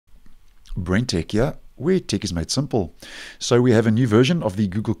BrenTech here, where tech is made simple. So we have a new version of the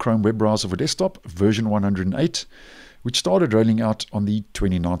Google Chrome web browser for desktop, version 108, which started rolling out on the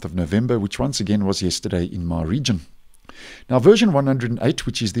 29th of November, which once again was yesterday in my region. Now version 108,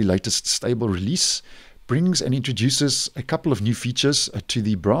 which is the latest stable release, brings and introduces a couple of new features to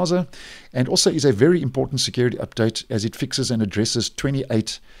the browser, and also is a very important security update as it fixes and addresses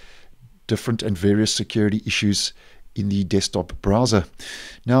 28 different and various security issues in the desktop browser.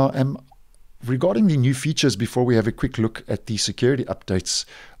 Now, regarding the new features, before we have a quick look at the security updates,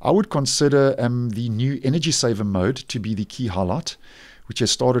 I would consider the new energy saver mode to be the key highlight, which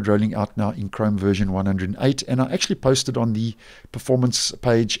has started rolling out now in Chrome version 108. And I actually posted on the performance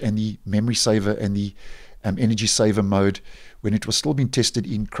page and the memory saver and the energy saver mode when it was still being tested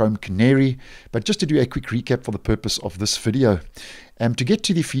in Chrome Canary. But just to do a quick recap for the purpose of this video. To get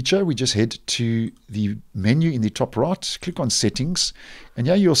to the feature, we just head to the menu in the top right, click on Settings, and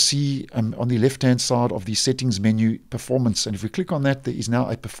here you'll see on the left-hand side of the Settings menu, Performance. And if we click on that, there is now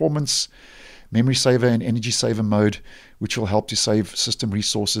a Performance, Memory Saver and Energy Saver mode, which will help to save system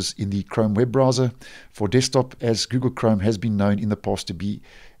resources in the Chrome web browser for desktop, as Google Chrome has been known in the past to be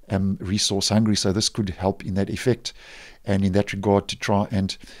resource hungry. So this could help in that effect, and in that regard to try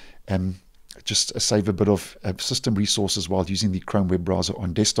and just save a bit of system resources while using the Chrome web browser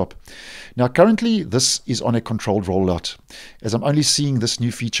on desktop. Now currently this is on a controlled rollout, as I'm only seeing this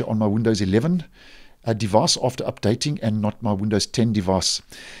new feature on my Windows 11 device after updating, and not my Windows 10 device.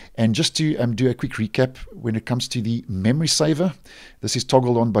 And just to do a quick recap, when it comes to the memory saver, this is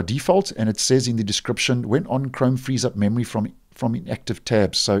toggled on by default, and it says in the description, when on, Chrome frees up memory from inactive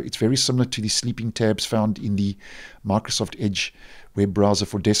tabs. So it's very similar to the sleeping tabs found in the Microsoft Edge web browser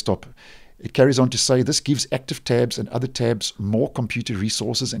for desktop. It carries on to say this gives active tabs and other tabs more computer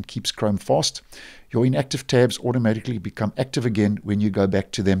resources and keeps Chrome fast. Your inactive tabs automatically become active again when you go back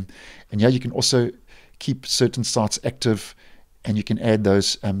to them. And yeah, you can also keep certain sites active, and you can add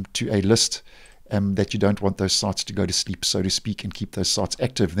those to a list that you don't want those sites to go to sleep, so to speak, and keep those sites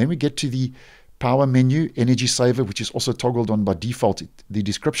active. Then we get to the power menu, energy saver, which is also toggled on by default. The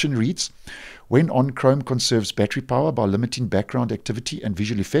description reads, when on, Chrome conserves battery power by limiting background activity and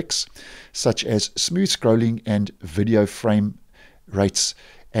visual effects, such as smooth scrolling and video frame rates.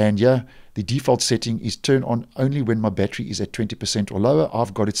 And yeah, the default setting is turn on only when my battery is at 20% or lower.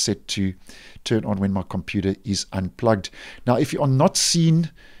 I've got it set to turn on when my computer is unplugged. Now, if you are not seeing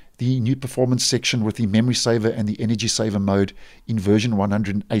the new performance section with the memory saver and the energy saver mode in version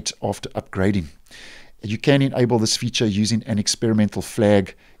 108 after upgrading, you can enable this feature using an experimental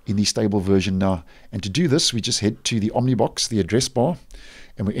flag in the stable version now. And to do this, we just head to the Omnibox, the address bar,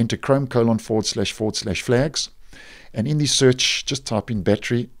 and we enter chrome://flags. And in the search, just type in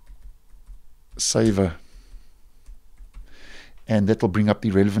battery saver, and that will bring up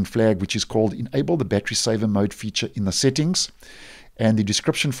the relevant flag, which is called enable the battery saver mode feature in the settings. And the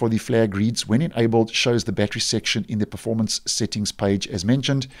description for the flag reads, when enabled, shows the battery section in the performance settings page as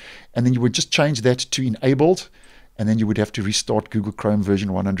mentioned. And then you would just change that to enabled, and then you would have to restart Google Chrome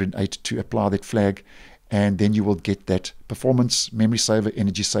version 108 to apply that flag, and then you will get that performance, memory saver,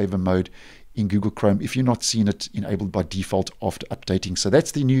 energy saver mode in Google Chrome if you're not seeing it enabled by default after updating. So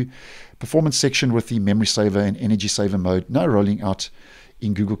that's the new performance section with the memory saver and energy saver mode now rolling out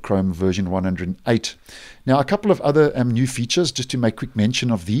in Google Chrome version 108. Now, a couple of other new features, just to make quick mention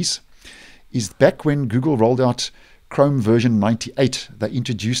of these, is back when Google rolled out Chrome version 98, they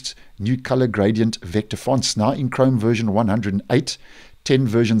introduced new color gradient vector fonts. Now in Chrome version 108, 10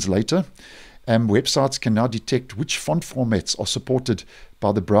 versions later, websites can now detect which font formats are supported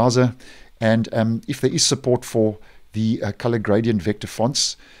by the browser, and if there is support for the color gradient vector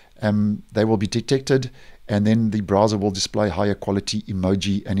fonts, they will be detected, and then the browser will display higher quality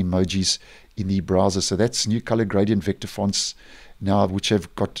emoji and emojis in the browser. So that's new color gradient vector fonts now, which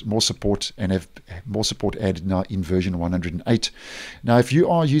have got more support and have more support added now in version 108. Now, if you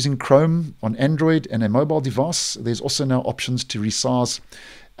are using Chrome on Android and a mobile device, there's also now options to resize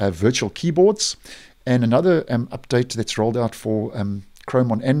virtual keyboards. And another update that's rolled out for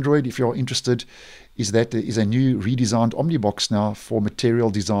Chrome on Android, if you're interested, is that there is a new redesigned Omnibox now for Material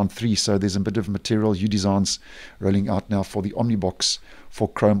Design 3. So there's a bit of Material U designs rolling out now for the Omnibox for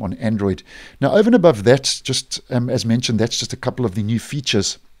Chrome on Android. Now, over and above that, just as mentioned, that's just a couple of the new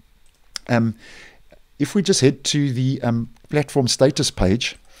features. If we just head to the platform status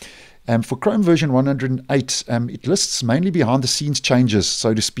page, for Chrome version 108, it lists mainly behind the scenes changes,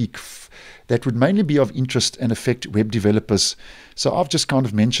 so to speak, that would mainly be of interest and affect web developers. So I've just kind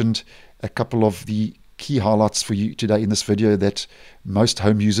of mentioned a couple of the key highlights for you today in this video that most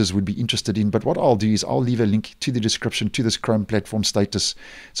home users would be interested in. But what I'll do is I'll leave a link to the description to this Chrome platform status.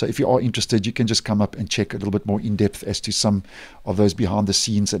 So if you are interested, you can just come up and check a little bit more in depth as to some of those behind the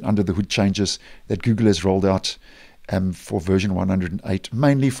scenes and under the hood changes that Google has rolled out for version 108,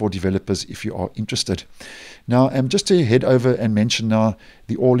 mainly for developers if you are interested. Now, just to head over and mention now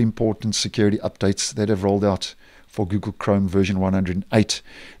the all-important security updates that have rolled out for Google Chrome version 108.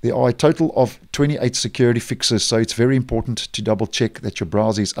 There are a total of 28 security fixes, so it's very important to double check that your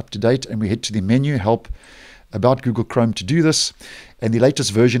browser is up to date, and we head to the menu Help about Google Chrome to do this. And the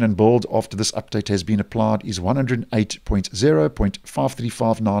latest version and build after this update has been applied is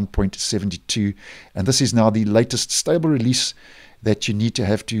 108.0.5359.72, and this is now the latest stable release that you need to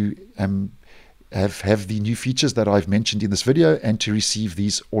have the new features that I've mentioned in this video and to receive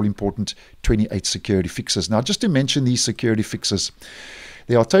these all-important 28 security fixes. Now, just to mention these security fixes,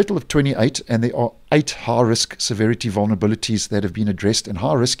 there are a total of 28, and there are 8 high-risk severity vulnerabilities that have been addressed, and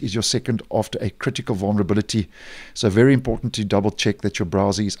high risk is your second after a critical vulnerability. So very important to double-check that your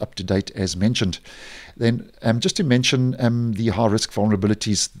browser is up to date as mentioned. Then just to mention the high-risk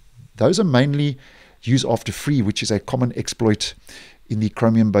vulnerabilities, those are mainly use after free, which is a common exploit in the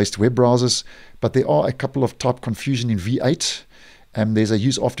Chromium-based web browsers, but there are a couple of type confusion in V8. There's a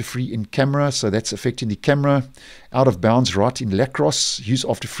use after free in camera, so that's affecting the camera. Out of bounds right in Lacrosse, use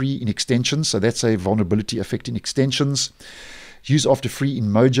after free in extensions, so that's a vulnerability affecting extensions. Use after free in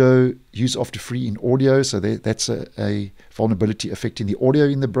Mojo, use after free in audio, so that's a vulnerability affecting the audio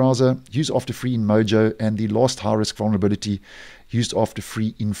in the browser. Use after free in Mojo, and the last high risk vulnerability used after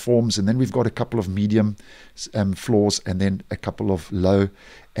free in Forms. And then we've got a couple of medium flaws and then a couple of low,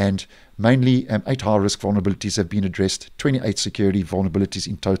 and mainly 8 high risk vulnerabilities have been addressed, 28 security vulnerabilities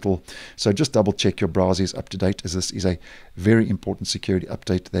in total. So just double check your browser is up to date, as this is a very important security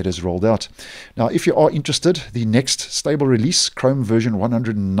update that has rolled out. Now, if you are interested, the next stable release, Chrome version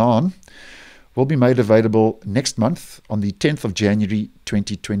 109, will be made available next month on the 10th of January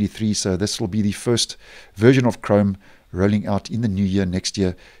 2023. So this will be the first version of Chrome rolling out in the new year, next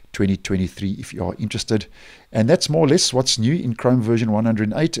year, 2023, if you are interested. And that's more or less what's new in Chrome version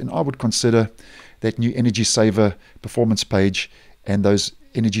 108, and I would consider that new energy saver performance page and those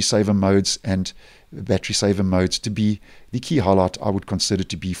energy saver modes and battery saver modes to be the key highlight I would consider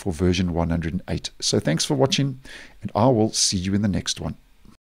to be for version 108. So thanks for watching, and I will see you in the next one.